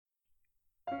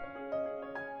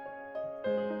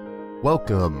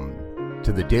Welcome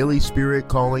to the Daily Spirit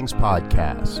Callings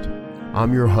Podcast.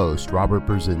 I'm your host, Robert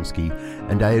Brzezinski,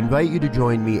 and I invite you to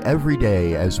join me every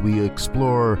day as we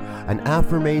explore an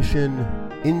affirmation,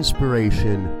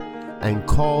 inspiration, and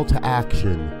call to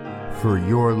action for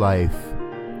your life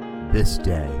this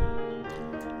day.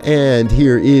 And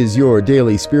here is your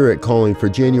Daily Spirit Calling for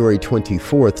January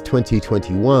 24th,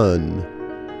 2021.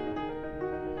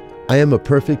 I am a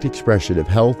perfect expression of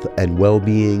health and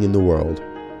well-being in the world.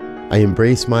 I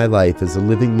embrace my life as a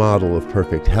living model of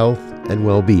perfect health and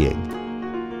well-being.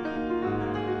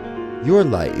 Your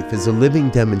life is a living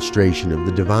demonstration of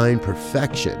the divine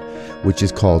perfection, which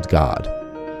is called God.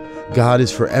 God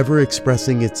is forever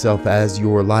expressing itself as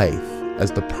your life, as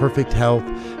the perfect health,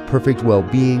 perfect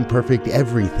well-being, perfect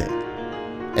everything.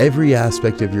 Every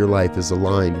aspect of your life is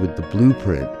aligned with the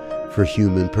blueprint for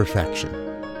human perfection.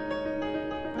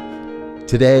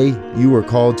 Today, you are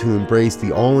called to embrace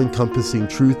the all-encompassing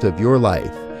truth of your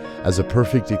life as a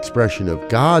perfect expression of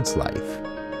God's life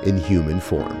in human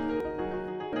form.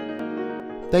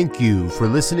 Thank you for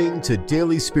listening to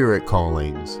Daily Spirit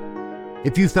Callings.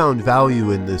 If you found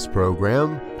value in this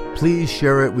program, please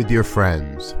share it with your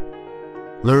friends.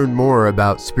 Learn more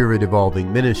about Spirit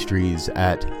Evolving Ministries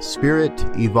at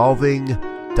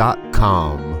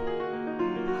spiritevolving.com.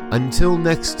 Until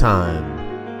next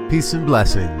time, peace and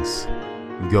blessings.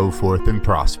 Go forth and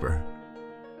prosper.